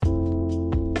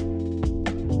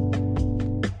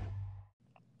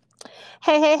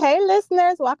Hey,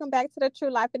 listeners. Welcome back to the True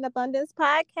Life in Abundance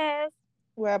podcast.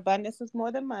 Where abundance is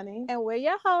more than money. And we're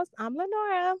your hosts. I'm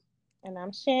Lenora. And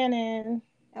I'm Shannon.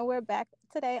 And we're back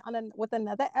today with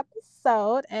another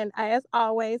episode. And as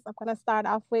always, I'm going to start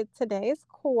off with today's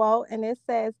quote. And it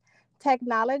says,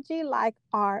 technology, like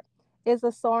art, is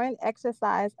a soaring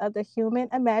exercise of the human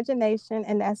imagination.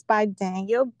 And that's by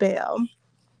Daniel Bell.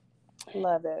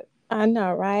 Love it. I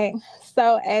know, right?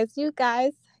 So, as you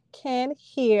guys can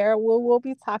hear, we will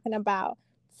be talking about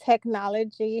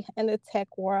technology in the tech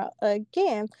world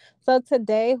again. So,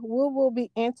 today we will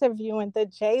be interviewing the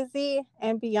Jay-Z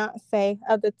and Beyonce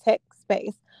of the tech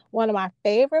space, one of my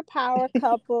favorite power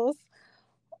couples,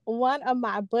 one of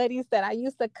my buddies that I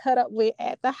used to cut up with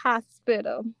at the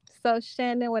hospital. So,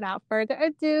 Shannon, without further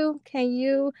ado, can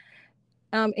you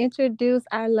introduce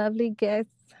our lovely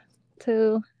guests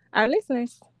to our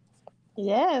listeners?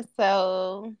 Yeah,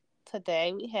 so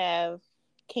today we have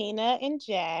Kina and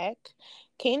Jack.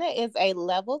 Kina is a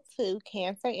level 2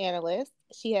 cancer analyst.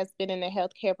 She has been in the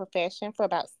healthcare profession for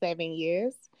about 7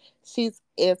 years. She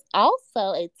is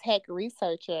also a tech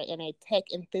researcher and a tech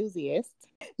enthusiast.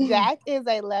 Jack is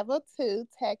a level 2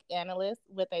 tech analyst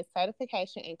with a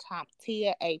certification in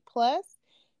CompTIA A+.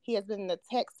 He has been in the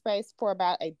tech space for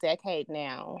about a decade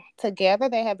now. Together,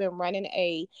 they have been running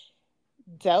a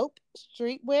dope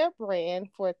streetwear brand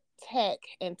for tech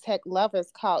and tech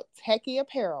lovers called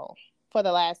Apparel for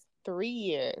the last 3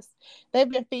 years. They've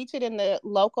been featured in the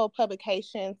local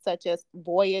publications such as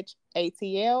Voyage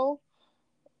ATL,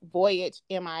 Voyage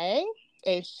MIA,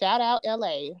 and Shout Out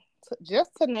LA,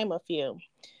 just to name a few.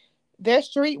 Their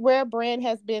streetwear brand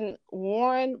has been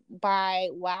worn by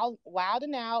Wild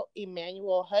and Out,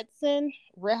 Emmanuel Hudson,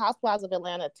 Real Housewives of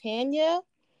Atlanta Tanya,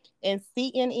 and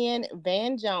CNN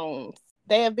Van Jones.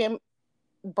 They have been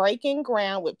breaking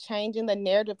ground with changing the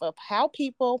narrative of how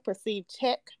people perceive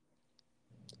tech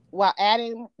while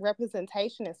adding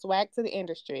representation and swag to the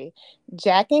industry.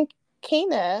 Jack and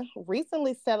Kina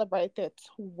recently celebrated their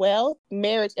 12th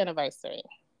marriage anniversary.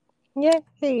 Yay.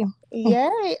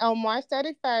 Yay! On March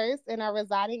 31st, and are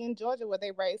residing in Georgia where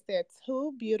they raised their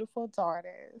two beautiful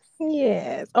daughters.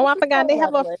 Yes. Oh, I This is forgot so they have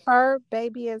a lovely. fur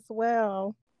baby as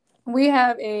well. We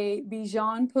have a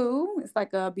Bichon Poo. It's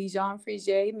like a Bichon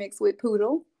Frise mixed with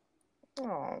poodle.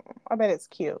 Oh, I bet it's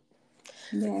cute.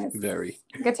 Yes. Very.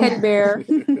 Like a teddy bear.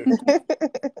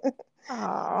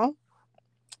 Oh,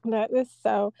 that is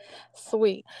so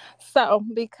sweet. So,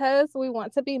 because we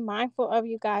want to be mindful of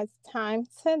you guys' time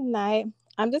tonight,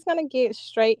 I'm just going to get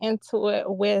straight into it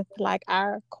with like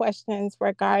our questions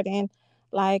regarding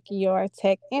like your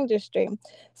tech industry.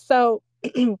 So,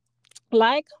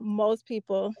 like most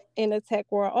people in the tech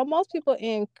world, or most people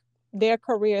in their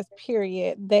careers,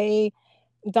 period, they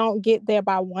don't get there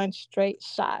by one straight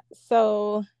shot.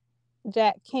 So,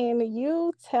 Jack, can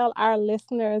you tell our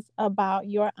listeners about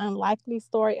your unlikely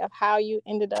story of how you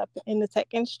ended up in the tech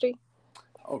industry?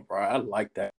 All right, I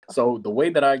like that. So the way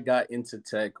that I got into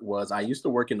tech was I used to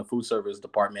work in the food service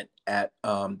department at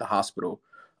the hospital,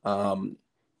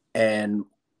 and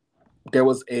there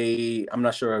was I'm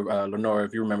not sure, Lenora,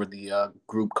 if you remember the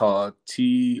group called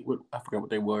I forget what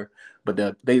they were, but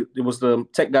it was the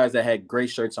tech guys that had gray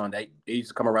shirts on. They used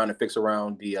to come around and fix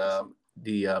around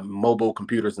the mobile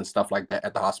computers and stuff like that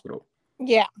at the hospital.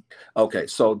 Yeah. Okay,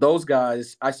 so those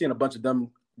guys, I seen a bunch of them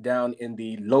down in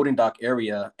the loading dock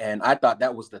area, and I thought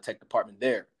that was the tech department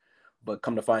there. But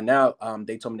come to find out,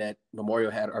 they told me that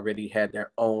Memorial had already had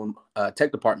their own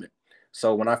tech department.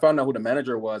 So when I found out who the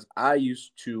manager was, I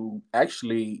used to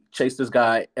actually chase this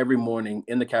guy every morning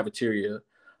in the cafeteria,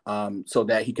 so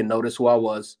that he can notice who I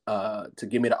was, to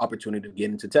give me the opportunity to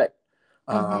get into tech.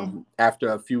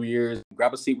 After a few years,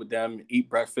 grab a seat with them, eat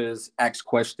breakfast, ask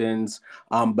questions.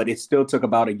 But it still took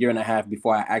about a year and a half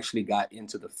before I actually got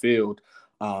into the field.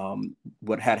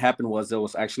 What had happened was there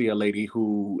was actually a lady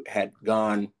who had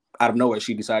gone out of nowhere.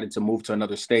 She decided to move to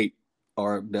another state,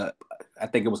 I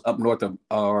think it was up north of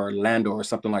Orlando or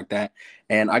something like that.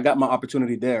 And I got my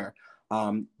opportunity there.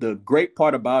 The great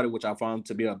part about it, which I found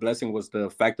to be a blessing, was the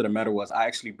fact of the matter was I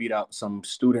actually beat out some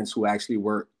students who actually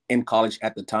were in college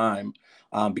at the time,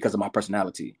 because of my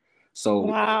personality. So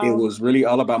it Wow. was really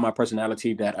all about my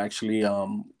personality that actually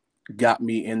got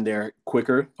me in there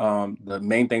quicker. The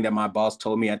main thing that my boss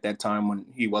told me at that time, when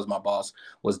he was my boss,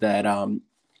 was that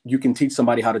you can teach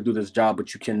somebody how to do this job,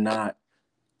 but you cannot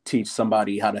teach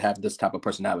somebody how to have this type of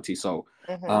personality. So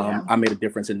Yeah. I made a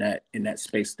difference in that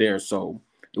space there. So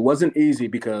it wasn't easy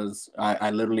because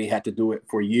I literally had to do it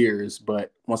for years.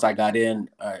 But once I got in,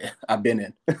 I've been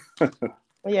in.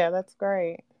 Yeah, that's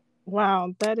great.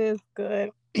 Wow, that is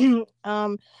good.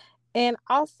 And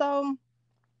also,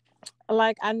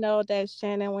 like I know that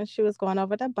Shannon, when she was going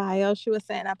over the bio, she was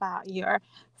saying about your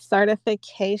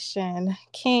certification.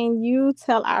 Can you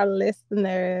tell our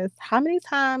listeners how many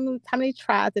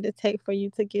tries did it take for you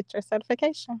to get your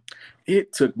certification?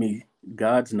 It took me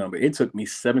God's number. It took me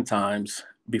 7 times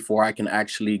before I can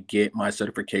actually get my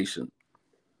certification.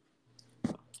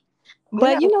 You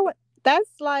But you know, know what? That's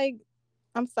like,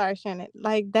 I'm sorry, Shannon.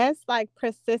 Like, that's like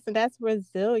persistent. That's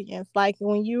resilience. Like,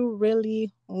 when you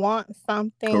really want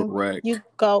something, Correct. you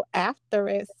go after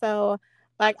it. So,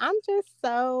 like, I'm just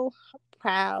so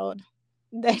proud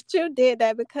that you did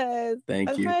that because,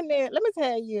 Thank you. honey, let me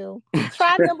tell you,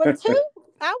 try number two,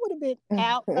 I would have been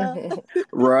out of.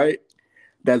 Right.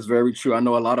 That's very true. I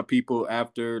know a lot of people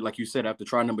after, like you said, after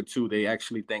try number two, they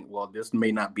actually think, well, this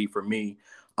may not be for me.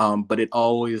 But it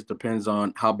always depends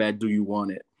on how bad do you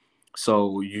want it.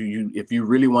 So if you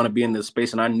really want to be in this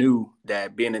space, and I knew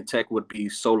that being in tech would be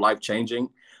so life changing,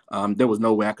 there was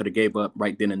no way I could have gave up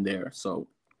right then and there. So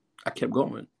I kept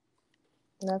going.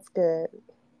 that's good.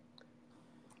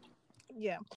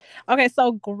 Yeah. Okay.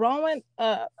 So growing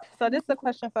up, so this is a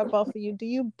question for both of you. Do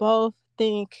you both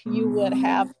think you would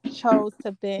have chose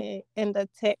to be in the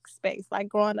tech space? Like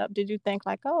growing up, did you think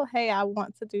like, oh, hey, I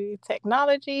want to do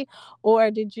technology,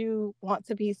 or did you want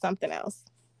to be something else?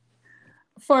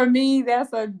 For me,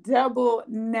 that's a double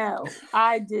no.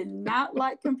 I did not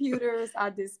like computers. I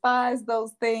despise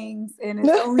those things, and it's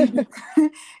only because,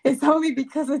 it's only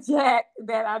because of Jack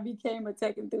that I became a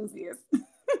tech enthusiast.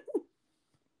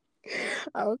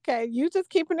 Okay, you just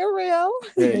keeping it real.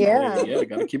 Hey, Yeah. yeah,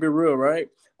 gotta keep it real, right?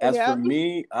 As for Yep.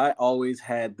 me, I always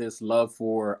had this love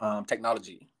for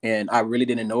technology, and I really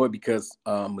didn't know it because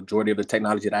majority of the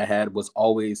technology that I had was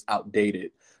always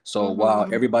outdated. So while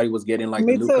Mm-hmm. everybody was getting like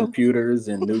the Me new too. computers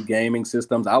and new gaming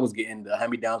systems, I was getting the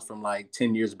hand-me-downs from like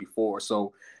 10 years before.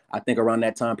 So I think around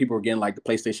that time, people were getting like the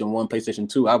PlayStation 1, PlayStation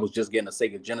 2. I was just getting a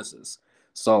Sega Genesis.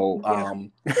 So Yeah.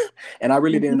 and I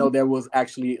really didn't know there was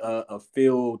actually a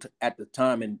field at the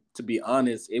time. And to be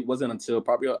honest, it wasn't until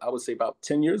probably I would say about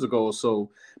 10 years ago or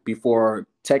so before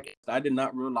tech. I did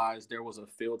not realize there was a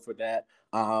field for that.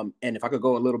 And if I could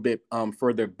go a little bit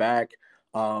further back,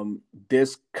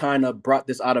 this kind of brought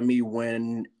this out of me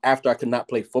when after I could not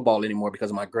play football anymore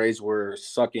because my grades were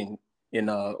sucking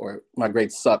or my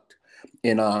grades sucked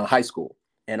in high school.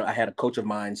 And I had a coach of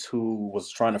mine who was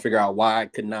trying to figure out why I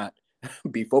could not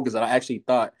be focused. And I actually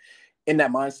thought in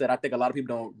that mindset, I think a lot of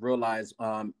people don't realize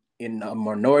in a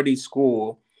minority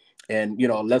school and,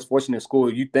 less fortunate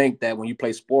school, you think that when you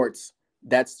play sports,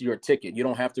 that's your ticket. You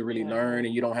don't have to really learn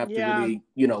and you don't have to Yeah. really,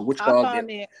 what you Talk call on get.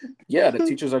 it. Yeah, the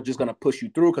teachers are just going to push you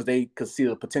through because they could see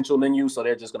the potential in you. So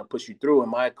they're just going to push you through.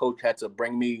 And my coach had to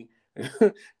bring me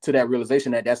to that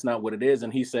realization that that's not what it is.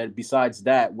 And he said, besides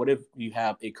that, what if you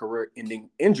have a career ending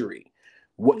injury?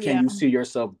 What can Yeah. you see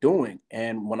yourself doing?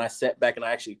 And when I sat back and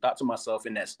I actually thought to myself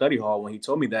in that study hall, when he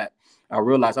told me that, I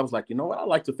realized I was like, you know what? I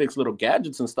like to fix little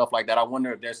gadgets and stuff like that. I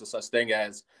wonder if there's a such thing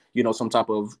as, some type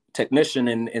of technician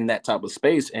in that type of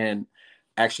space. And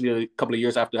actually, a couple of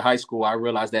years after high school, I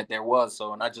realized that there was.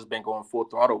 So, and I just been going full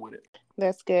throttle with it.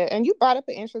 That's good. And you brought up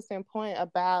an interesting point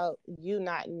about you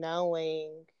not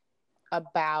knowing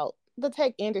about the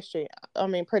tech industry. I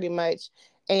mean, pretty much.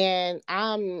 And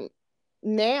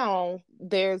now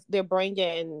they're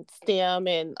bringing STEM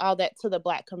and all that to the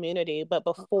Black community, but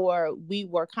before we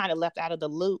were kind of left out of the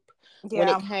loop when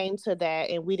it Yeah. came to that,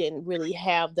 and we didn't really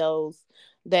have those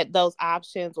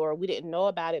options, or we didn't know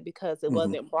about it because it Mm-hmm.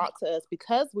 wasn't brought to us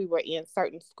because we were in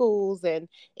certain schools and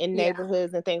in Yeah.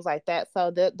 neighborhoods and things like that.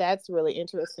 So that's really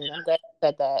interesting. I'm glad you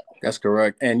said that. That's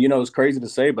correct. And it's crazy to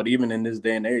say, but even in this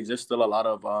day and age, there's still a lot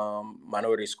of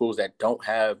minority schools that don't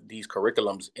have these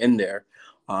curriculums in there.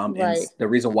 And Right. the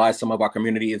reason why some of our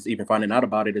community is even finding out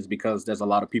about it is because there's a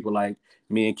lot of people like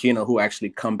me and Kina who actually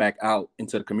come back out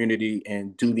into the community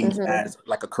and do these Hmm. as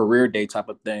like a career day type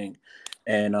of thing.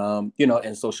 And,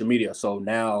 and social media. So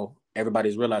now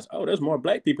everybody's realized, oh, there's more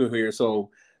Black people here.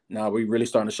 So now we're really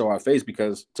starting to show our face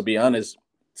because, to be honest,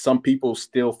 some people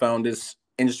still found this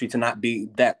industry to not be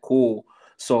that cool.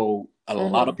 So a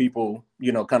lot Hmm. of people,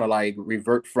 kind of like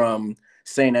revert from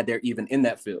saying that they're even in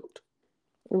that field.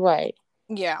 Right.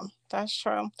 Yeah, that's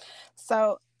true.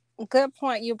 So, good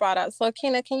point you brought up. So,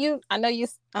 Kina, can you? I know you.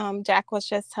 Jack was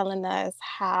just telling us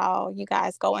how you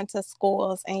guys go into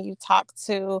schools and you talk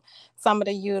to some of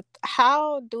the youth.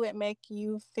 How do it make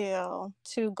you feel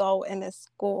to go into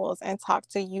schools and talk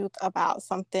to youth about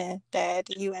something that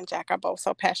you and Jack are both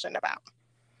so passionate about?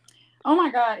 Oh my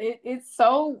God, it's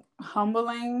so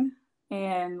humbling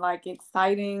and like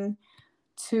exciting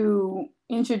to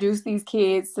introduce these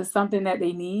kids to something that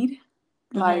they need.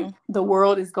 Like Mm-hmm. the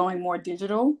world is going more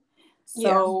digital.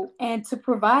 Yeah. So, and to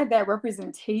provide that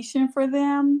representation for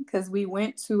them, because we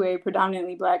went to a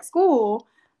predominantly Black school,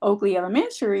 Oakley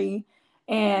Elementary,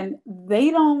 and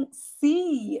they don't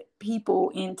see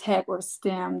people in tech or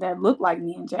STEM that look like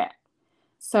me and Jack.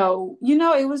 So,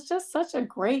 it was just such a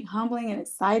great, humbling, and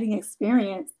exciting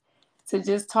experience to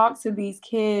just talk to these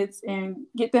kids and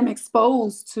get them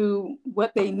exposed to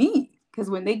what they need. Because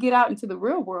when they get out into the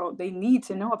real world, they need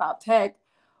to know about tech,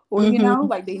 or, Mm-hmm.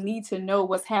 like they need to know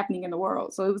what's happening in the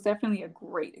world. So it was definitely a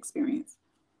great experience.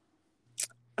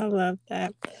 I love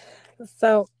that.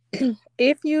 So,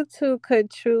 if you two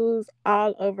could choose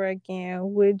all over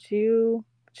again, would you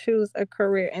choose a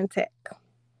career in tech?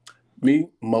 Me,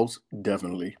 most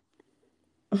definitely.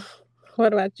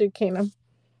 What about you, Keenan?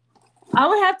 I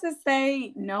would have to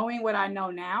say knowing what I know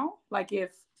now, like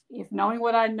if knowing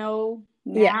what I know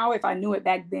Yeah, now, if I knew it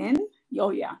back then,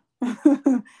 oh yeah.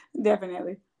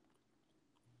 Definitely.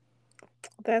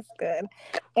 that's good.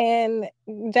 And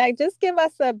Jack, just give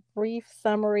us a brief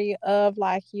summary of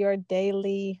like your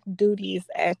daily duties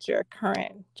at your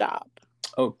current job.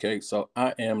 Okay, so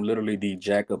I am literally the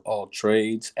jack of all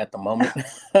trades at the moment.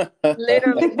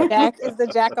 Literally, Jack is the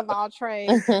jack of all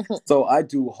trades. So I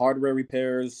do hardware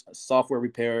repairs, software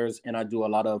repairs, and I do a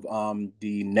lot of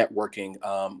the networking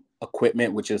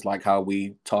equipment, which is like how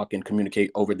we talk and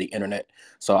communicate over the internet.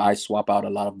 So I swap out a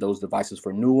lot of those devices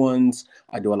for new ones.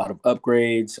 I do a lot of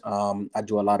upgrades. I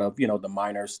do a lot of the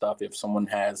minor stuff. If someone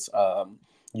has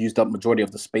used up majority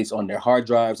of the space on their hard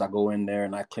drives, I go in there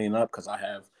and I clean up because I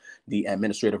have the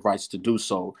administrative rights to do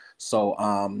so.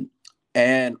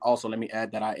 And also, let me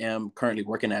add that I am currently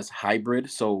working as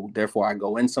hybrid. So therefore, I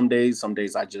go in some days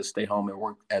I just stay home and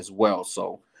work as well.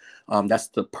 So that's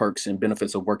the perks and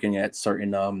benefits of working at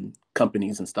certain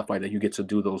companies and stuff like that. You get to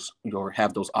do those or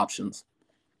have those options.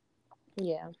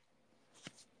 Yeah.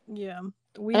 Yeah,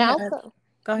 we And had. also,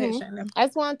 Go ahead, hmm, Shannon. I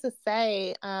just wanted to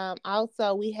say,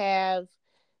 also we have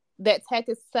that tech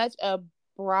is such a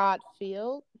broad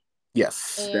field,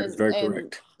 Yes, that is very and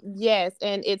correct. yes,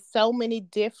 and it's so many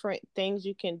different things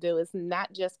you can do. It's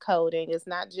not just coding, it's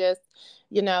not just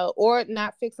or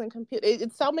not fixing computer.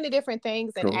 It's so many different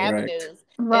things and Correct. avenues,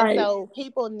 and Right. so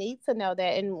people need to know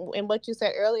that. And what you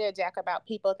said earlier, Jack, about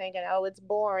people thinking, oh, it's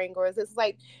boring, or is it's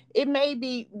like, it may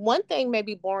be one thing may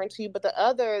be boring to you, but the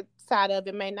other side of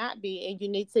it may not be, and you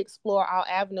need to explore all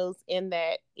avenues in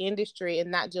that industry and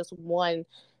not just one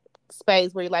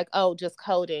space where you're like, oh, just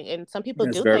coding. And some people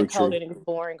That's do very think true. coding is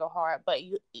boring or hard, but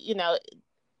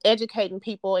educating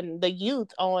people and the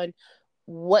youth on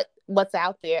what's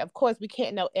out there. Of course, we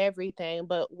can't know everything,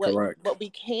 but Correct. what we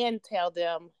can tell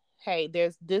them, hey,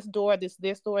 there's this door, this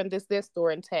door, and this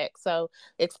door in tech. So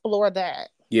explore that.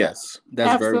 Yes,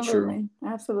 that's very true. Absolutely.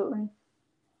 Absolutely.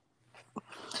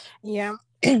 Yeah,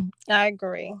 I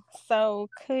agree. So,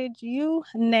 could you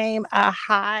name a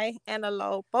high and a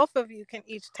low? Both of you can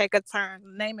each take a turn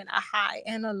naming a high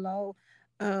and a low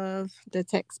of the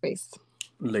tech space.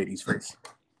 Ladies first.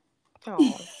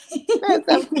 Oh, that's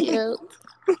so cute.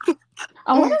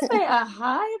 I want to say a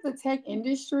high of the tech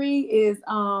industry is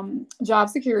job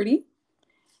security,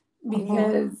 Mm-hmm.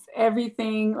 because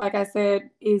everything, like I said,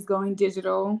 is going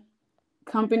digital.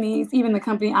 Companies, even the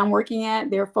company I'm working at,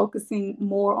 they're focusing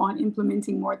more on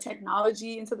implementing more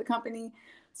technology into the company.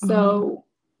 Mm-hmm. So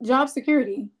job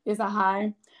security is a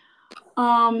high.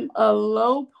 A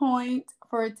low point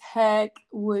for tech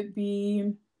would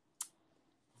be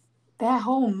that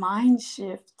whole mind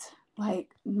shift,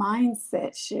 like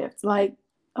mindset shift. Like,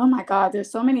 oh my God,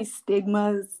 there's so many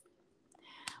stigmas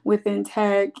within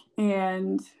tech,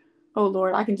 and oh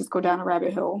Lord, I can just go down a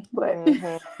rabbit hole. But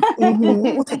Hmm.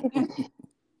 Mm-hmm.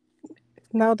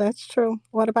 No, that's true.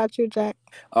 What about you, Jack?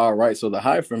 All right, so the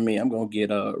high for me, I'm gonna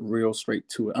get real straight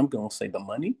to it. I'm gonna say the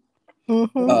money.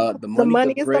 Mm-hmm. The The money, the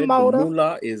money is the bread, the motive.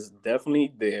 moolah is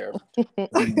definitely there.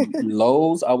 The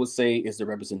lows, I would say, is the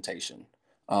representation.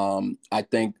 I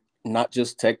think not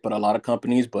just tech, but a lot of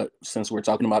companies. But since we're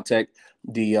talking about tech,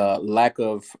 the lack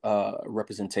of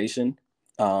representation,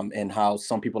 and how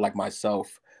some people like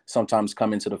myself sometimes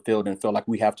come into the field and feel like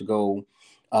we have to go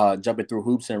jumping through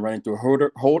hoops and running through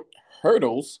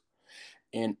hurdles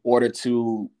in order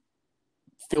to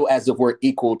feel as if we're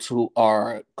equal to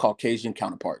our Caucasian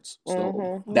counterparts.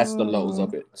 So Hmm. that's the lows Mm.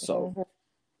 of it. So Hmm.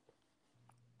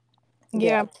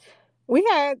 Yeah, Yeah. we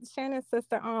had Shannon's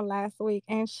sister on last week,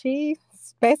 and she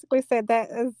basically said that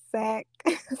exact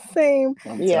same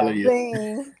I'm Yeah. telling you.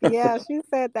 thing. Yeah, she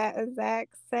said that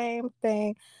exact same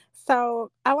thing.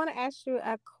 So I want to ask you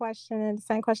a question, and the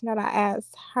same question that I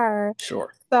asked her.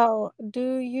 Sure. So,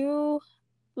 do you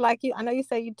like you, I know you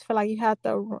say you feel like you have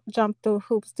to jump through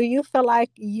hoops. Do you feel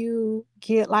like you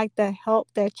get like the help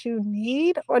that you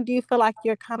need, or do you feel like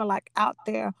you're kind of like out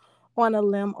there on a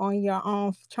limb on your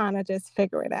own, trying to just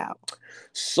figure it out?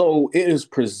 So it is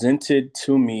presented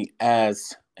to me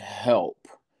as help,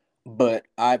 but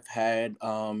I've had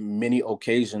many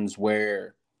occasions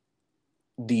where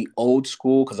the old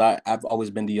school, because I've always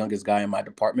been the youngest guy in my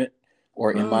department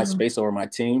or in my Mm. space or my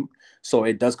team. So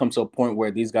it does come to a point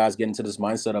where these guys get into this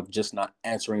mindset of just not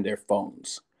answering their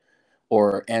phones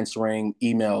or answering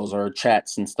emails or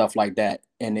chats and stuff like that.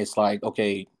 And it's like,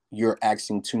 okay, you're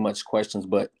asking too much questions.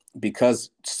 But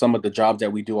because some of the jobs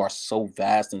that we do are so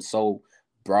vast and so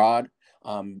broad,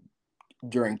 um,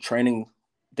 during training,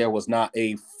 there was not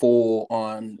a full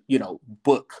on,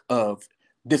 book of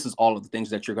this is all of the things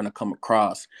that you're going to come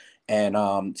across. And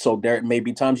so there may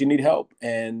be times you need help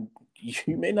and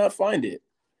you may not find it.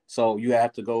 So you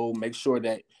have to go make sure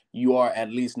that you are at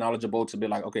least knowledgeable to be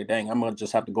like, okay, dang, I'm going to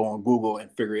just have to go on Google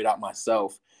and figure it out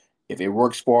myself. If it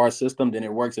works for our system, then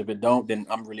it works. If it don't, then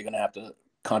I'm really going to have to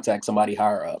contact somebody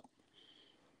higher up.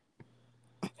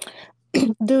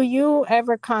 Do you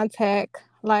ever contact,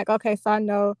 like, okay, so I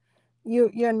know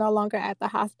you're no longer at the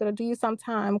hospital. Do you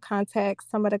sometimes contact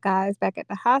some of the guys back at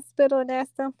the hospital and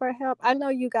ask them for help? I know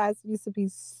you guys used to be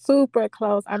super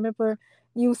close. I remember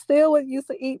you still used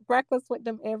to eat breakfast with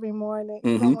them every morning,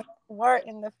 even Mm-hmm. when you were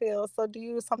in the field. So do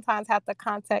you sometimes have to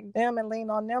contact them and lean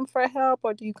on them for help,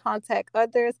 or do you contact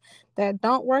others that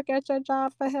don't work at your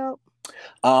job for help?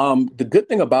 The good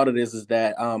thing about it is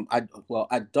that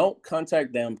I don't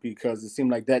contact them because it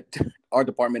seemed like that our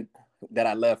department that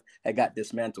I left had got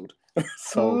dismantled.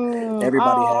 So Mm.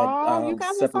 everybody had Oh, you guys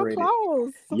are so separated.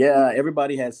 close. Yeah,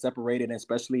 everybody had separated, and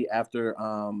especially after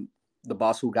the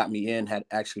boss who got me in had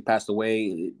actually passed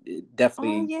away. It Oh,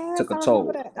 definitely yes, took a I remember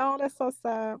toll. that. Oh, that's so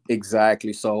sad.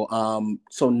 Exactly. So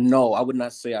no, I would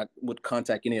not say I would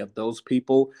contact any of those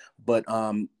people. But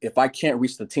if I can't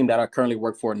reach the team that I currently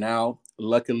work for now,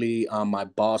 luckily, my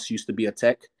boss used to be a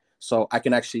tech, so I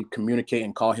can actually communicate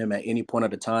and call him at any point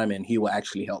of the time, and he will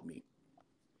actually help me.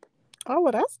 Oh,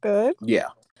 well, that's good. Yeah.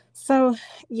 So,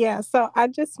 yeah, so I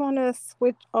just want to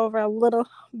switch over a little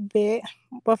bit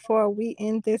before we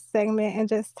end this segment and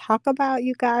just talk about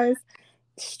you guys'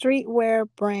 streetwear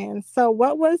brands. So,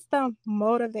 what was the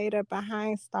motivator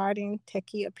behind starting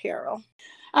Techie Apparel?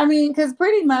 I mean, because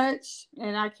pretty much,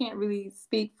 and I can't really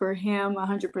speak for him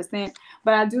 100%,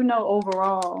 but I do know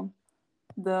overall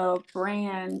the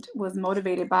brand was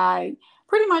motivated by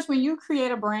pretty much when you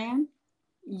create a brand,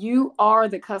 you are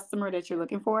the customer that you're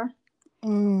looking for.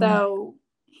 Mm. So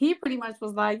he pretty much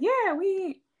was like, yeah,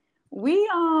 we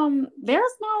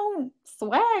there's no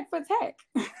swag for tech.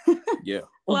 Yeah.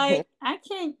 Like I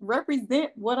can't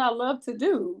represent what I love to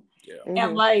do. Yeah.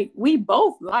 And like we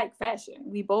both like fashion.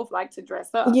 We both like to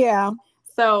dress up. Yeah.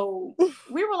 So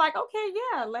we were like, okay,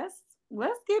 yeah, let's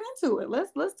get into it.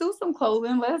 Let's do some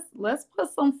clothing. Let's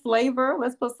put some flavor.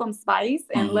 Let's put some spice,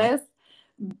 and Mm-hmm.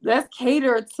 let's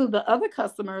cater to the other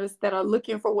customers that are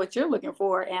looking for what you're looking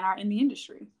for and are in the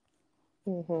industry.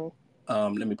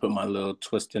 Let me put my little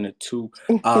twist in it too.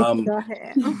 Um, Go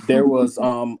ahead. there was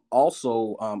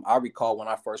also I recall when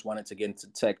I first wanted to get into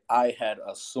tech, I had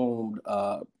assumed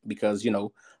because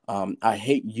I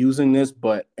hate using this,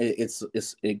 but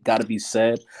it got to be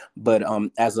said. But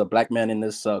as a black man in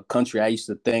this country, I used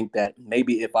to think that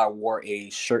maybe if I wore a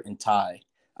shirt and tie,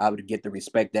 I would get the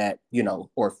respect that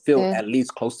or feel at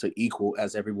least close to equal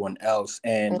as everyone else.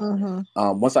 And Hmm.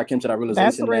 once I came to that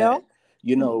That's realization that real.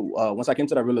 once I came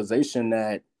to that realization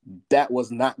that that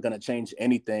was not going to change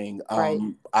anything, Right.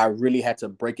 I really had to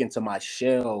break into my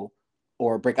shell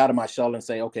or break out of my shell and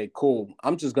say, okay, cool.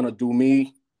 I'm just going to do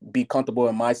me, be comfortable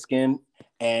in my skin.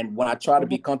 And when I try to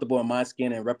be comfortable in my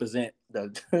skin and represent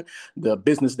the, the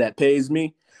business that pays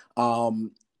me,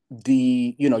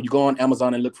 you go on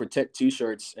Amazon and look for tech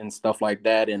t-shirts and stuff like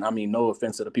that. And I mean, no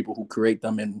offense to the people who create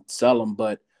them and sell them,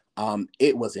 but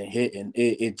it wasn't hitting.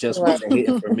 It just Right. wasn't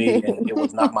hitting for me, and it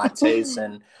was not my taste.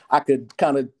 And I could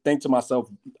kind of think to myself,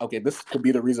 okay, this could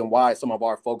be the reason why some of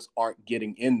our folks aren't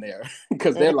getting in there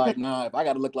because they're like, nah, if I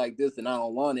got to look like this, then I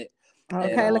don't want it. And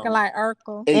Okay, looking like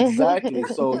Urkel. exactly.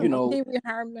 So Pee Wee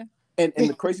Herman. and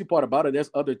the crazy part about it, there's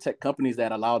other tech companies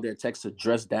that allow their techs to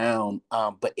dress down,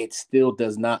 but it still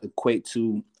does not equate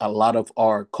to a lot of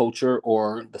our culture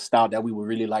or the style that we would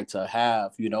really like to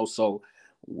have. So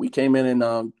we came in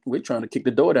and we're trying to kick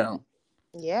the door down.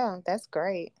 Yeah, that's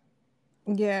great.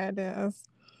 Yeah, it is.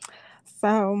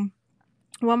 So,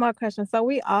 one more question. So,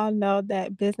 we all know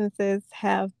that businesses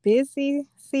have busy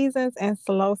seasons and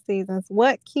slow seasons.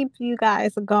 What keeps you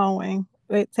guys going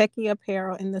with techie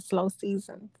apparel in the slow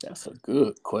seasons? That's a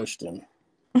good question.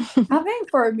 I think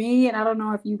for me, and I don't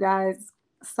know if you guys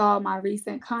saw my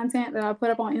recent content that I put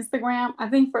up on Instagram. I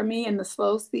think for me in the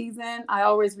slow season, I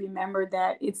always remember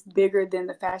that it's bigger than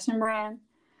the fashion brand.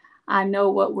 I know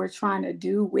what we're trying to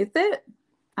do with it.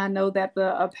 I know that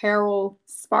the apparel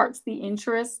sparks the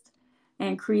interest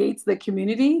and creates the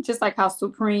community, just like how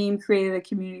Supreme created a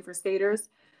community for skaters.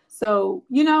 So,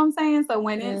 you know what I'm saying? So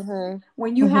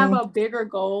when you have a bigger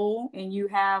goal and you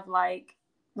have like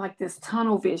this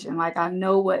tunnel vision, like I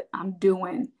know what I'm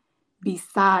doing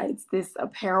besides this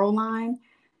apparel line,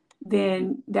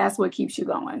 then that's what keeps you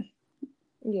going.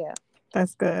 Yeah.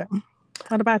 That's good.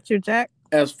 What about you, Jack?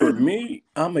 As for me,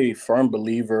 I'm a firm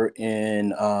believer in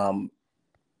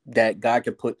that God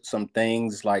could put some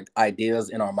things like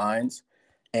ideas in our minds.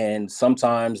 And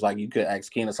sometimes, like you could ask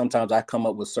Keena, sometimes I come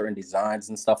up with certain designs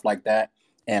and stuff like that.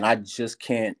 And I just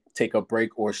can't take a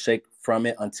break or shake from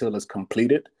it until it's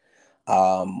completed.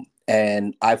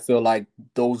 And I feel like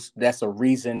that's a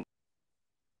reason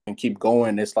and keep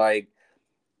going. It's like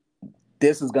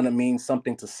this is going to mean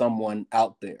something to someone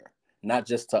out there, not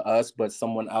just to us, but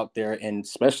someone out there. And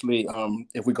especially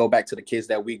if we go back to the kids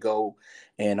that we go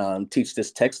and teach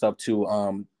this tech stuff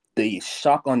to, the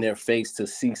shock on their face to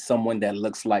see someone that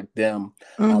looks like them.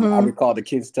 I recall the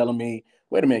kids telling me,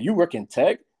 wait a minute, you work in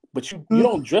tech, but you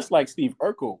don't dress like Steve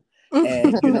Urkel.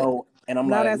 And, and I'm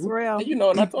No, like, that's real.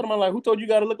 and I told them, I'm like, who told you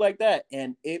got to look like that?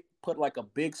 And it put like a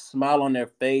big smile on their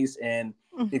face. And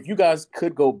if you guys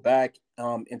could go back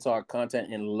into our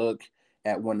content and look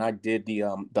at when I did the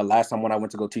last time when I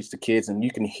went to go teach the kids, and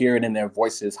you can hear it in their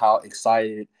voices how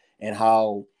excited and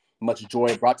how much joy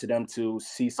it brought to them to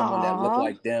see someone that looked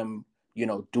like them,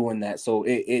 doing that. So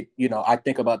it I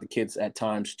think about the kids at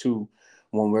times too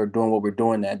when we're doing what we're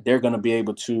doing, that they're going to be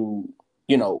able to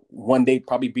one day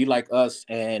probably be like us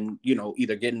and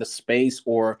either get in the space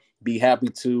or be happy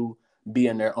to be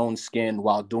in their own skin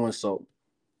while doing so.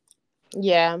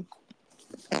 Yeah.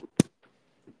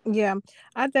 Yeah,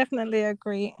 I definitely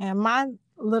agree. And my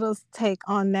little take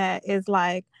on that is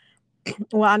like,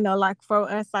 well, I know like for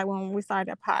us, like when we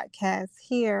started a podcast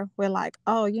here, we're like,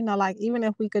 oh, like even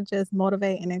if we could just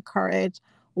motivate and encourage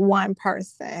one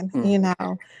person,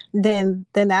 then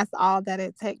that's all that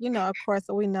it takes. Of course,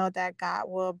 we know that God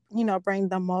will, bring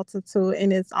the multitude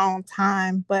in its own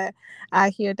time. But I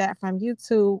hear that from you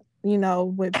too,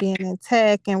 with being in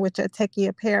tech and with your techie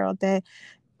apparel, that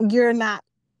you're not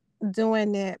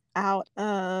doing it out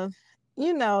of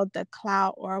the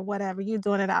clout or whatever. You're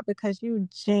doing it out because you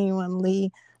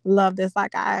genuinely love this.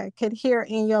 Like I could hear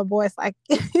in your voice, like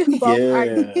you both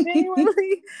are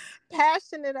genuinely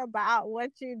passionate about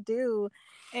what you do.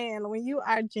 And when you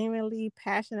are genuinely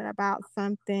passionate about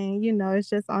something, it's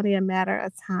just only a matter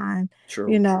of time. True.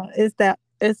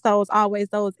 It's always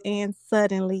those and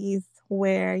suddenlies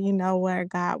where where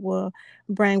God will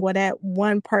bring what that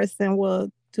one person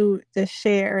will to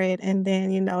share it, and then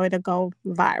it'll go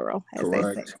viral, as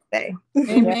Correct. they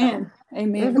say. Amen.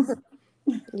 Amen.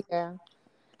 Yeah.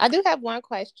 I do have one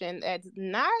question that's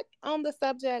not on the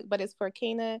subject, but it's for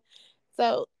Keena.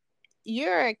 So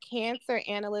you're a cancer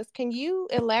analyst. Can you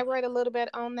elaborate a little bit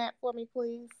on that for me,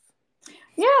 please?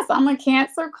 Yes, I'm a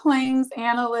cancer claims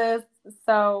analyst.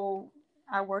 So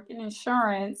I work in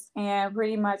insurance and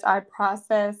pretty much I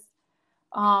process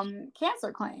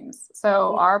cancer claims.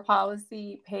 So our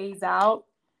policy pays out,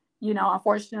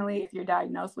 unfortunately, if you're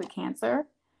diagnosed with cancer.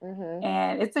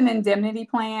 And it's an indemnity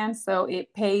plan, so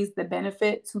it pays the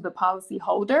benefit to the policy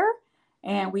holder.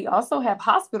 And we also have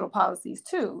hospital policies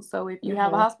too. So if you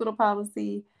have a hospital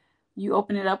policy, you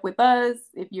open it up with us.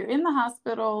 If you're in the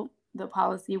hospital, the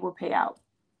policy will pay out.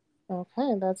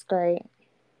 Okay, that's great.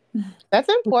 That's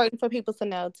important for people to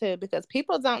know too, because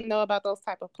people don't know about those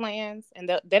type of plans, and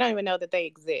they don't even know that they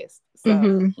exist.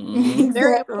 So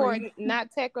very important, not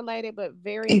tech related, but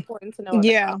very important to know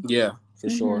about. Yeah, for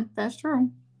sure. That's true.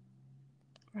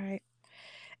 Right.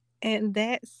 And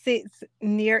that sits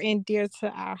near and dear to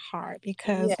our heart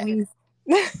because we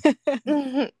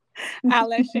I'll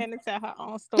let Shannon tell her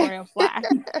own story of why.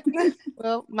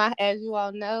 Well, as you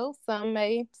all know, some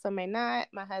may not.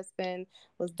 My husband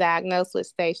was diagnosed with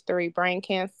stage 3 brain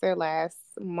cancer last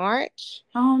March.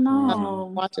 Oh no,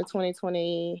 March of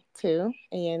 2022,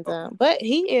 and but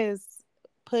he is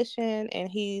pushing, and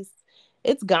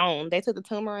it's gone. They took the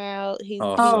tumor out. He's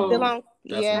still on.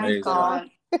 Thank God.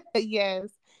 Yes,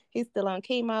 he's still on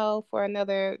chemo for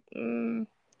another 5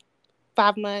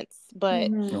 5 months,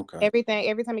 but Okay. every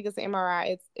time he gets an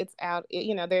MRI, it's out.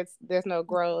 There's no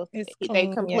growth. It's They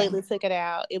clean, completely took it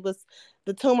out.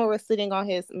 The tumor was sitting on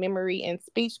his memory and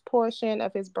speech portion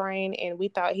of his brain, and we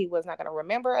thought he was not going to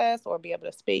remember us or be able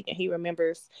to speak, and he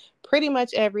remembers pretty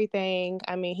much everything.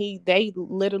 I mean, they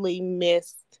literally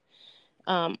missed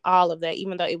all of that,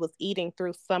 even though it was eating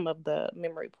through some of the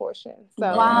memory portion.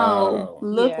 So Wow.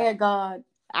 Look yeah. at God.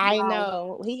 I Wow.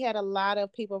 know he had a lot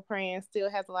of people praying, still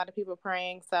has a lot of people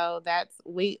praying. So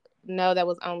we know that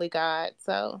was only God.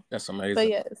 So that's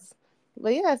amazing.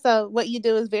 But yeah, so what you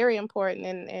do is very important,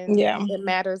 and it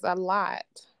matters a lot.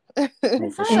 It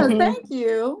For does. sure. Thank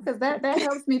you, because that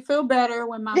helps me feel better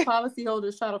when my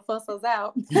policyholders try to fuss us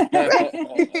out.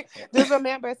 Just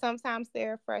remember, sometimes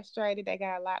they're frustrated. They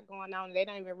got a lot going on. They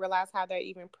don't even realize how they're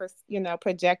even,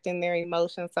 projecting their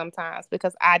emotions sometimes,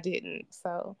 because I didn't.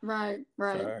 So Right.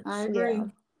 Facts. I agree.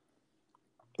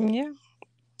 Yeah.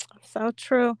 So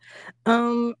true.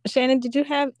 Shannon, did you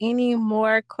have any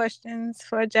more questions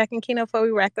for Jack and Kenau before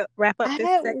we wrap up I this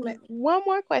had segment? one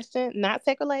more question, not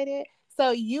tech related.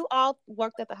 So you all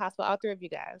worked at the hospital, all three of you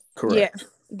guys. Correct. Yes.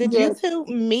 Did you two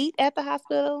meet at the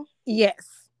hospital?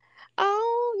 Yes.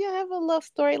 Oh, you have a love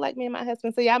story like me and my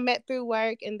husband. So y'all met through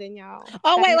work, and then y'all.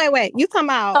 Oh, wait. You talking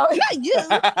about? Oh, Not you.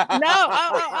 No.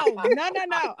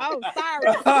 No. Oh, sorry.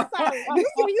 I'm sorry. You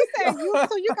see, when you said you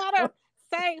two, you gotta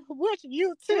say which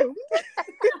you two.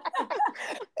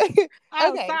 Oh,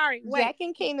 Okay. sorry. Wait. Jack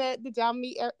and Kenau, did y'all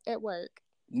meet at work?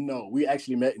 No, we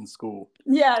actually met in school.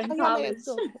 yeah, in Oh, y'all met college. in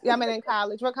school. Y'all met in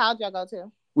college. What college y'all go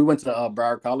to? We went to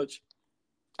Broward College.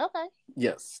 Okay.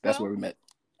 Yes, that's where we met.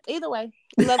 Either way,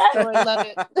 love story, love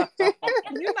it.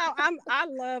 I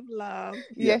love love.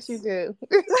 Yes, you do.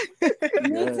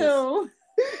 Me too.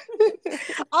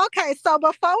 Okay, so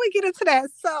before we get into that,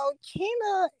 so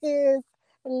Kenau is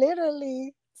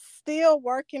literally still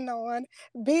working on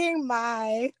being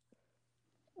my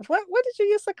what did you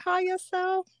used to call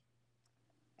yourself?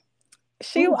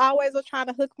 She always was trying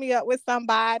to hook me up with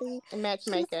somebody.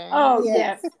 Matchmaker. Oh,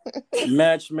 yes.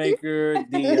 Matchmaker.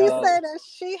 She said that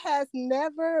she has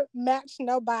never matched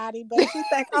nobody, but she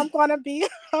think I'm gonna be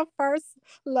her first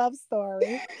love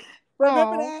story.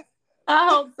 Remember that? I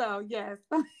hope so, yes.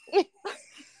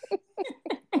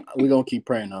 We're going to keep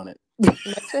praying on it. Make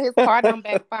sure his car don't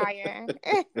backfire.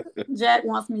 Jack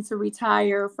wants me to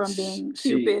retire from being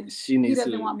Cupid. He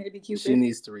doesn't want me to be Cupid. She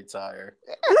needs to retire.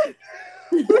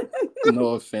 No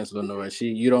offense, Lenore.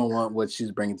 You don't want what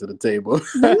she's bringing to the table.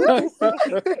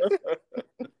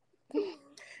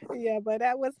 Yeah, but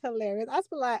that was hilarious. I was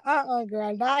like,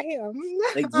 girl, not him.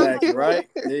 Exactly, right?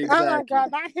 Exactly. Girl,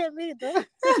 not him either.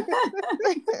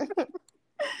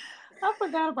 I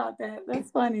forgot about that. That's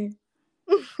funny.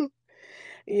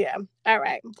 Yeah. All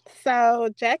right. So,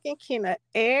 Jack and Kenau,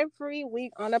 every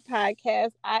week on the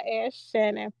podcast, I ask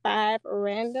Shannon 5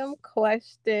 random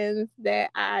questions that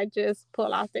I just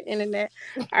pull off the internet.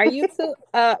 Are you two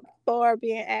up for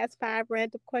being asked 5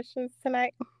 random questions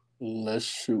tonight? Let's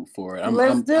shoot for it.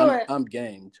 Let's do it. I'm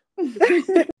gamed.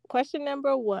 Question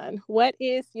number 1. What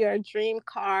is your dream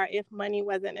car if money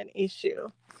wasn't an issue?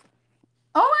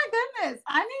 Oh my goodness.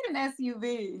 I need an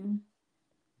SUV.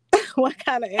 What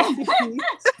kind of SUV?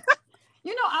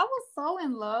 I was so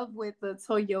in love with the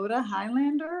Toyota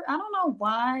Highlander. I don't know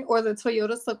why. Or the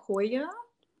Toyota Sequoia.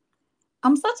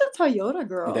 I'm such a Toyota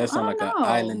girl. That sounds like an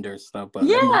Islander stuff, but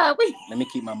yeah, let me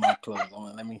keep my mouth closed.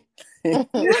 Let me. I'm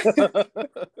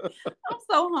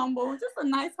so humble. Just a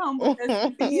nice humble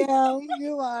SUV. Yeah,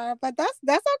 you are. But that's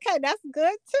okay. That's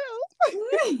good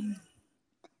too.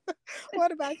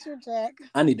 What about you, Jack?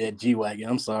 I need that G-Wagon.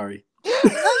 I'm sorry.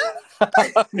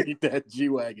 I need that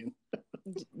G-Wagon.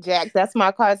 Jack, that's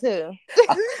my car too.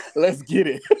 Let's get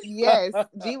it. Yes,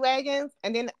 G-Wagons,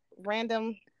 and then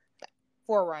random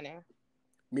 4Runner.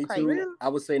 Me too. I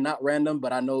would say not random,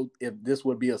 but I know if this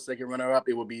would be a second runner-up,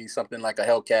 it would be something like a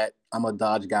Hellcat. I'm a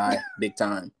Dodge guy, big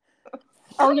time.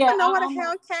 Oh yeah, I don't know what a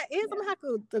Hellcat is. I'm gonna have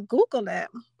to Google that.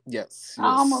 Yes.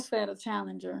 I almost said a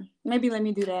Challenger. Maybe let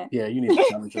me do that. Yeah, you need a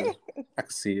Challenger. I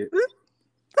can see it.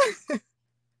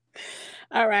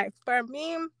 All right, for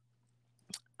me,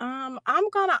 I'm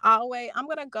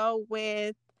gonna go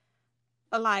with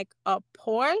like a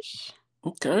Porsche.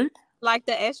 Okay. Like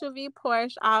the SUV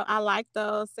Porsche, I like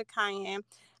those, the Cayenne.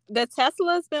 The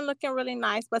Tesla's been looking really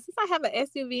nice, but since I have an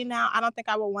SUV now, I don't think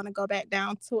I would want to go back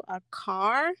down to a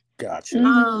car. Gotcha.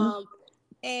 Mm-hmm.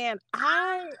 And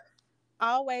I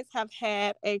always have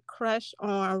had a crush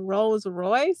on Rolls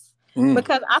Royce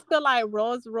because I feel like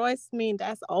Rolls Royce mean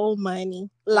that's old money.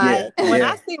 Like when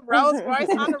I see Rolls Royce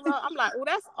on the road, I'm like, oh,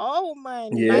 that's old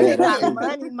money. Yeah. Like they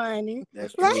got money.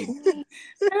 That's true.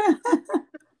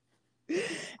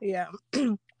 Yeah.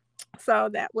 So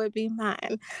that would be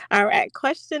mine. All right.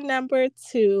 Question number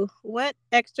 2. What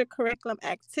extracurriculum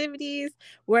activities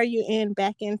were you in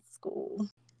back in school?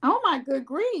 Oh my good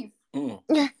grief. Mm.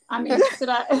 I mean, should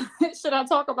I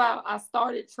talk about I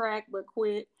started track but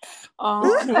quit?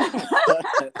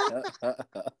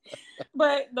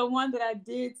 But the one that I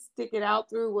did stick it out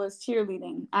through was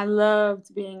cheerleading. I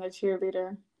loved being a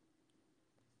cheerleader.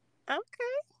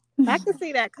 Okay. I can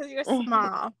see that because you're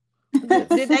small.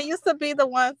 Did they used to be the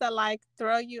ones that like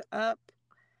throw you up?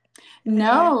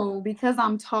 No, because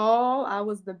I'm tall, I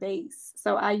was the base.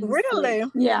 So I used Really?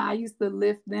 I used to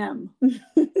lift them.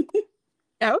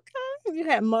 Okay. You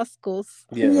had muscles.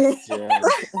 Yes,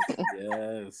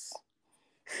 yes.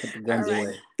 Put the guns All right.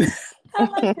 away. I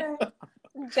like that.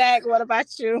 Jack, what about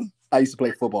you? I used to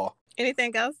play football.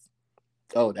 Anything else?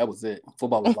 Oh, that was it.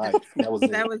 Football was life. That was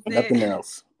it. That was Nothing it.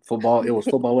 else. Football. It was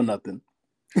football or nothing.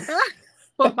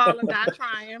 Football or die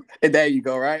trying. And there you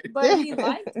go, right? But he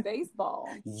liked baseball.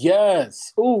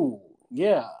 Yes. Ooh,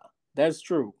 yeah. That's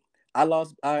true. I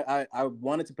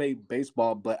wanted to play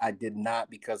baseball, but I did not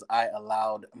because I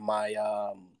allowed my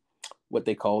what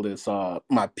they call this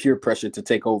my peer pressure to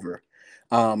take over.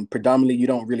 Predominantly you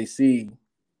don't really see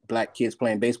black kids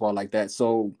playing baseball like that.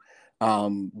 So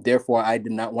therefore I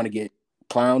did not want to get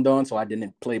clowned on, so I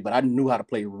didn't play, but I knew how to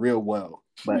play real well.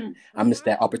 But I missed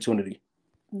that opportunity.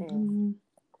 Mm-hmm.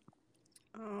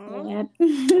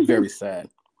 Very sad.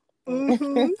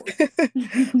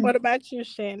 What about you,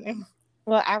 Shannon?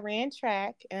 Well, I ran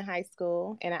track in high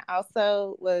school, and I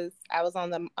was on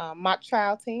the mock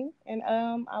trial team, and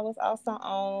I was also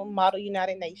on Model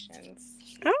United Nations.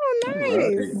 Oh,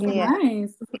 nice. Right. Yeah.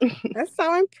 Nice. That's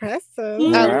so impressive.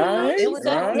 Right, It was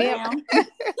right.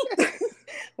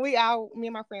 me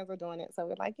and my friends were doing it, so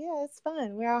we're like, yeah, it's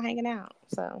fun. We're all hanging out.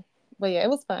 So, but yeah, it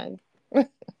was fun.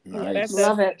 Nice.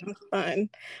 Love it. Fun.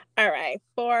 All right.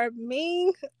 For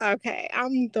me, okay,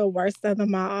 I'm the worst of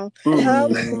them all.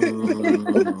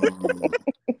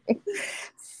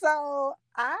 So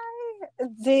I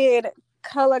did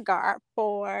color guard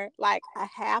for like a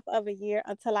half of a year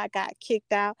until I got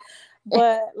kicked out.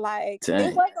 But like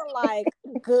Dang. it wasn't like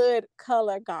good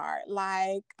color guard.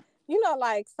 Like,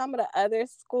 like some of the other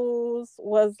schools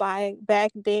was like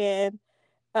back then,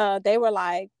 they were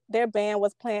like their band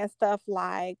was playing stuff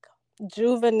like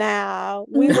Juvenile.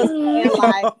 We was playing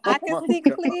like I can see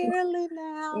clearly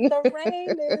now the rain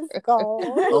is gone.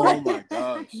 Oh my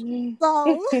gosh.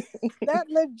 So that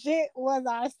legit was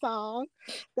our song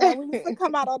that we used to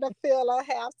come out on the field at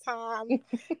halftime. You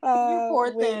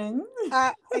poor thing.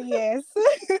 Yes.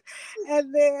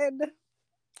 And then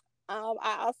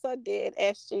I also did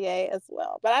SGA as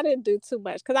well, but I didn't do too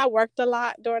much because I worked a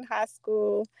lot during high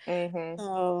school.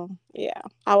 So yeah,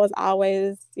 I was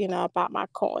always, about my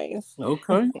coins.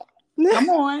 Okay. Come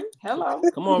on. Hello.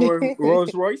 Come on,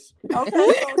 Rolls Royce.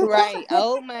 Okay. Right.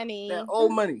 Old money. That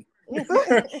old money.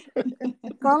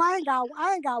 Girl, I ain't got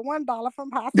 $1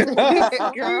 from high school.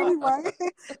 So anyway,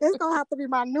 it's gonna have to be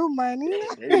my new money.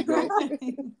 There you go.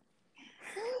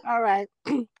 All right.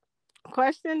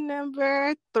 Question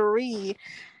number 3.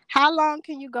 How long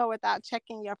can you go without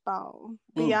checking your phone?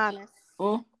 Be honest.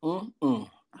 Huh? Mm.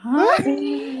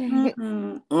 You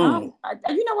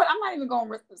know what? I'm not even going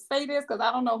to say this because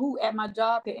I don't know who at my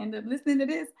job could end up listening to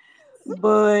this.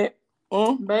 But,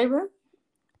 baby,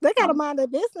 they got to mind their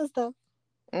business, though.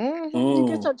 You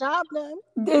get your job done.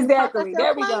 Exactly.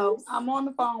 There we go. I'm on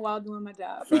the phone while doing my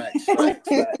job. Facts.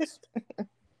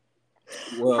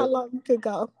 Well, how long you could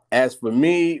go? As for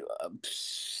me,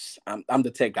 I'm the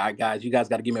tech guy, guys. You guys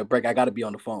got to give me a break. I got to be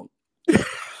on the phone.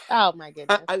 Oh my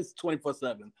goodness! It's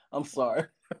 24/7. I'm sorry.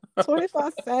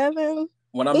 24/7.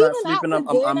 When I'm not sleeping,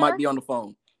 I might be on the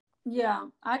phone. Yeah,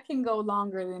 I can go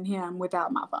longer than him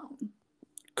without my phone.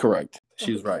 Correct.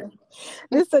 She's right.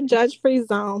 It's a judge-free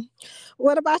zone.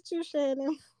 What about you,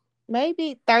 Shannon?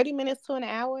 Maybe 30 minutes to an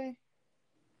hour.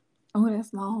 Oh,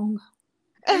 that's long.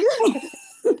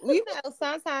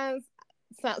 Sometimes,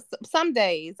 some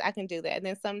days I can do that. And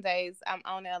then some days I'm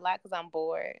on there a lot because I'm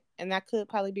bored. And I could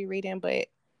probably be reading, but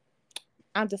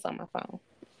I'm just on my phone.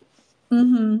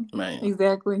 Man.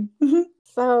 Exactly.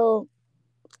 So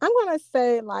I'm going to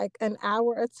say like an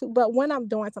hour or 2, but when I'm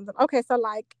doing something. Okay, so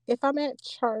like if I'm at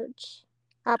church,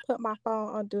 I put my phone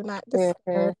on Do Not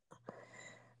Disturb.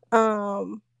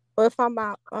 Or if I'm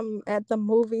at the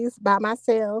movies by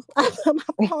myself, I put my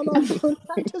phone on Do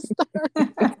Not Disturb.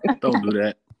 Don't do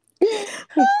that.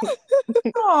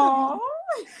 Aww.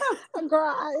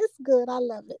 Girl, it's good. I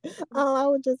love it. I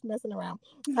was just messing around.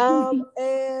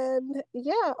 And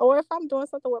yeah, or if I'm doing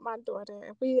something with my daughter,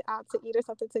 if we out to eat or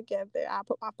something together, I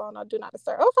put my phone on do not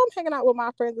disturb. Or if I'm hanging out with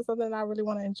my friends or something, and I really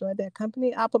want to enjoy their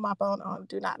company, I'll put my phone on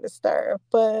do not disturb.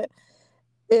 But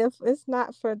if it's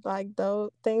not for like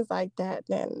those things like that,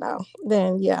 then no.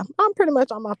 Then yeah, I'm pretty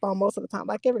much on my phone most of the time,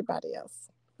 like everybody else.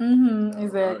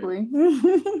 Exactly.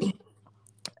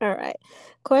 All right.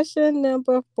 Question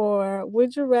number 4.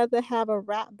 Would you rather have a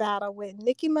rap battle with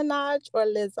Nicki Minaj or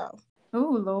Lizzo?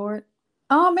 Oh Lord.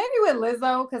 Maybe with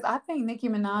Lizzo, because I think Nicki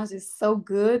Minaj is so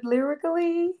good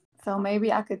lyrically. So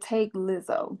maybe I could take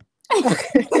Lizzo.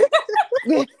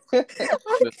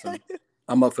 Listen,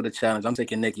 I'm up for the challenge. I'm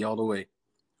taking Nikki all the way.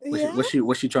 Yeah.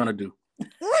 What's she trying to do?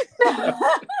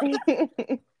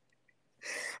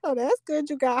 Oh, that's good.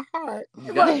 You got heart.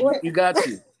 You got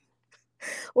to.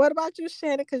 What about you,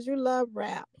 Shannon? Because you love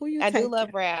rap. Who you I do taking?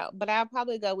 love rap, but I'll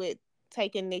probably go with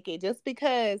taking Nikki just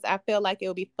because I feel like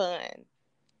it'll be fun.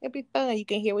 It'll be fun. You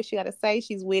can hear what she got to say.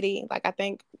 She's witty. Like, I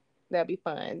think that'll be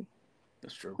fun.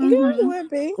 That's true. Yeah, you would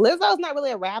be. Lizzo's not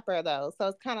really a rapper, though. So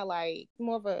it's kind of like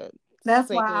more of a That's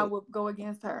singer. why I would go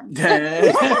against her.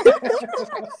 Right.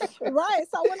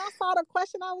 So when I saw the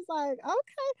question, I was like,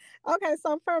 okay.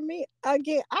 So for me,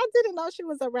 again, I didn't know she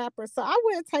was a rapper. So I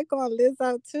would take on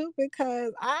Lizzo too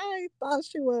because I thought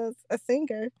she was a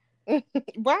singer.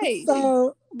 Right.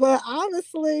 So, but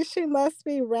honestly, she must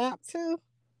be rap too.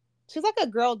 She's like a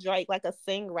girl Drake, like a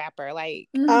sing rapper. Like,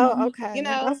 Oh, okay. you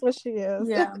know? That's what she is.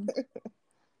 Yeah.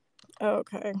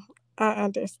 Okay. I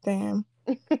understand.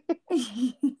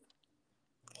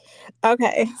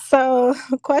 Okay. So,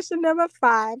 question number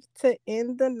 5 to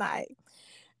end the night.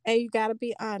 And you got to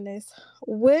be honest.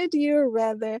 Would you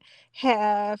rather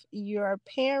have your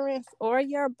parents or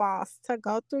your boss to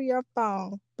go through your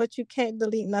phone, but you can't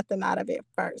delete nothing out of it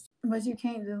first? But you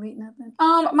can't delete nothing.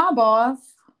 My boss.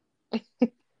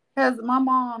 Because my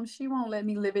mom, she won't let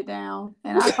me live it down.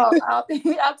 And I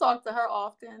talk to her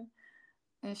often.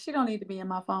 And she don't need to be in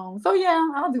my phone. So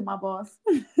yeah, I'll do my boss.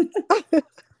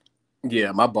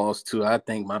 Yeah, my boss too. I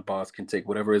think my boss can take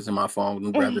whatever is in my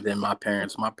phone rather than my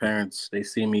parents. My parents, they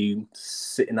see me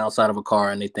sitting outside of a car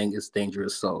and they think it's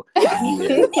dangerous. So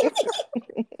yeah.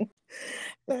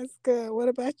 That's good. What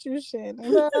about you,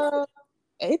 Shannon? So,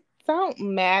 it don't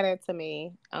matter to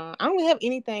me. I don't really have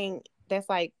anything that's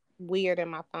like weird in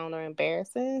my phone or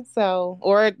embarrassing. So,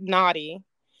 or naughty.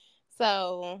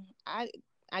 So, I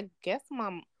guess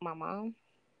my mom.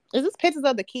 Is this pictures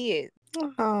of the kids?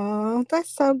 Oh, that's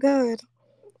so good.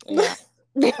 Yeah.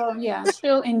 So yeah,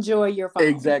 she'll enjoy your phone.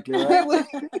 Exactly right.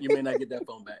 You may not get that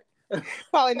phone back.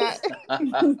 Probably not.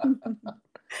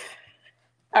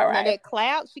 All Now right. that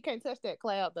cloud, she can't touch that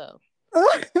cloud though.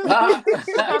 She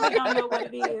probably don't know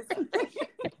what it is.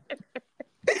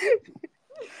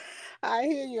 I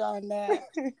hear you on that.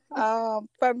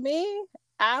 For me,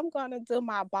 I'm gonna do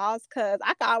my boss because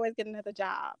I can always get another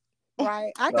job.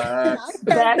 Right? I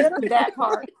That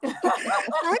part.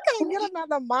 I can't get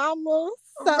another mama.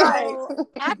 So Right.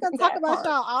 I can talk That about part.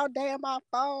 y'all all day on my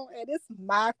phone and it's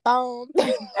my phone. So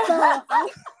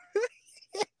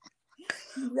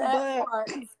That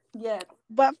part. Yes.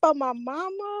 but for my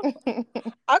mama,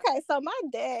 okay, so my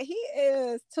dad, he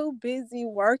is too busy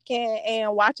working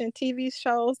and watching TV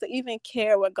shows to even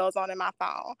care what goes on in my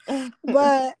phone.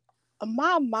 But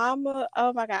my mama,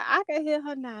 oh my God, I can hear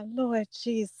her now. Lord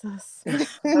Jesus,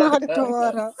 my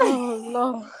daughter, oh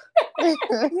Lord.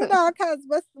 You know, because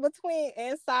between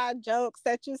inside jokes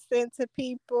that you send to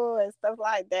people and stuff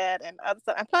like that and other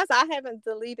stuff. And plus, I haven't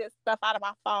deleted stuff out of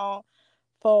my phone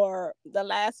for the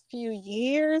last few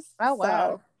years. Oh wow.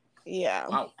 So, yeah.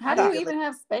 Wow. How do you even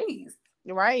have space?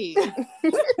 Right.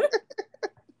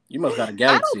 You must got a I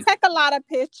Galaxy. don't take a lot of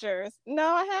pictures. No,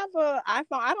 I have an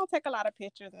iPhone. I don't take a lot of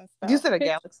pictures and stuff. You said a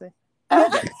Galaxy.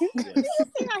 Yes. You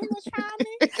see how he was trying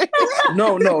me?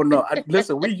 No.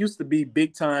 Listen, we used to be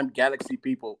big time Galaxy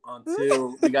people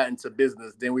until we got into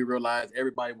business. Then we realized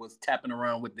everybody was tapping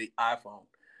around with the iPhone.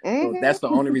 So that's the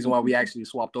only reason why we actually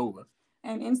swapped over.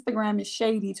 And Instagram is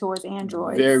shady towards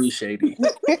Android. Very shady.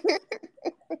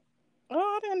 Oh,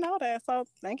 I didn't know that. So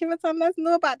thank you for telling us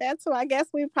new about that too. I guess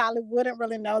we probably wouldn't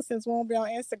really know since we won't be on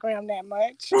Instagram that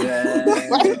much. Yeah.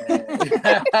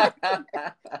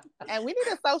 And we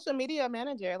need a social media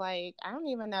manager. Like, I don't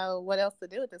even know what else to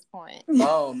do at this point.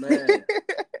 Oh man.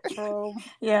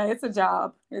 Yeah, it's a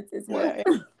job. It's work.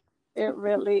 Yeah, it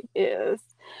really is.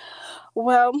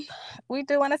 Well, we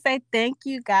do want to say thank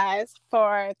you guys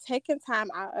for taking time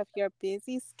out of your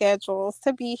busy schedules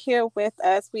to be here with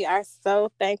us. We are so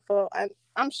thankful. And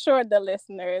I'm sure the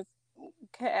listeners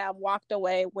have walked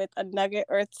away with a nugget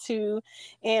or two.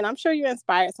 And I'm sure you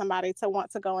inspired somebody to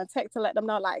want to go in tech, to let them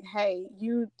know, like, hey,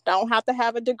 you don't have to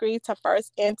have a degree to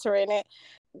first enter in it.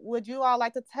 Would you all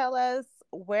like to tell us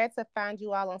where to find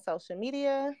you all on social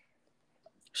media?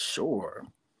 Sure.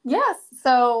 Yes.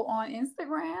 So on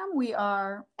Instagram, we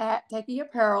are at Techie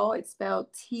Apparel. It's spelled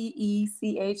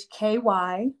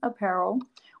TECHKY Apparel.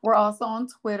 We're also on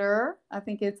Twitter. I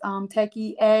think it's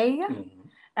Techie A. Mhm.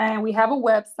 And we have a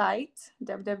website,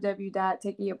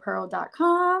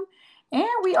 www.techieapparel.com. And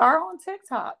we are on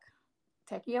TikTok,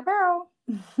 Techie Apparel.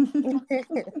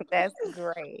 That's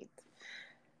great.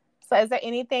 So is there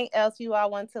anything else you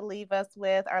all want to leave us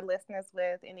with, our listeners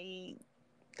with?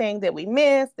 Anything that we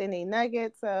missed? Any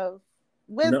nuggets of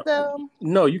No, wisdom?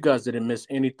 no, you guys didn't miss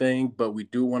anything, but we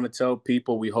do want to tell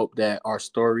people we hope that our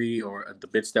story or the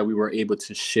bits that we were able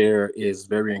to share is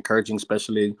very encouraging,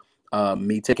 especially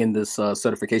me taking this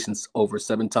certifications over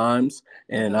 7 times.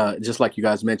 And just like you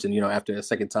guys mentioned, after the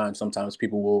second time, sometimes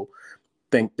people will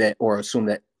think that or assume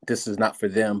that this is not for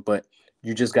them, but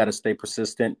you just got to stay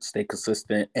persistent, stay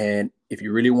consistent. And if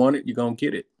you really want it, you're going to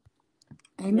get it.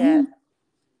 Yes. Amen.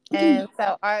 And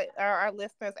so are our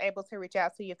listeners able to reach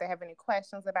out to you if they have any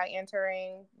questions about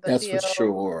entering the That's for field?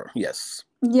 sure. Yes.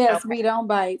 Yes, Okay. we don't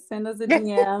bite. Send us a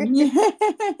DM.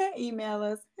 Email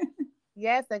us.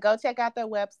 Yes, and go check out their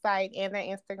website and their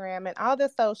Instagram and all the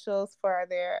socials for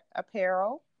their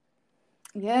apparel.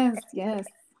 Yes, yes.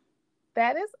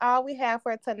 That is all we have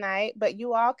for tonight, but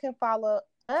you all can follow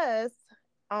us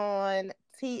on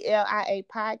TLIA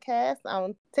Podcast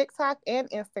on TikTok and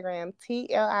Instagram,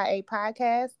 TLIA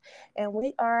Podcast. And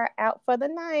we are out for the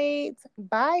night.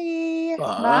 Bye.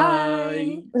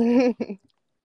 Bye. Bye.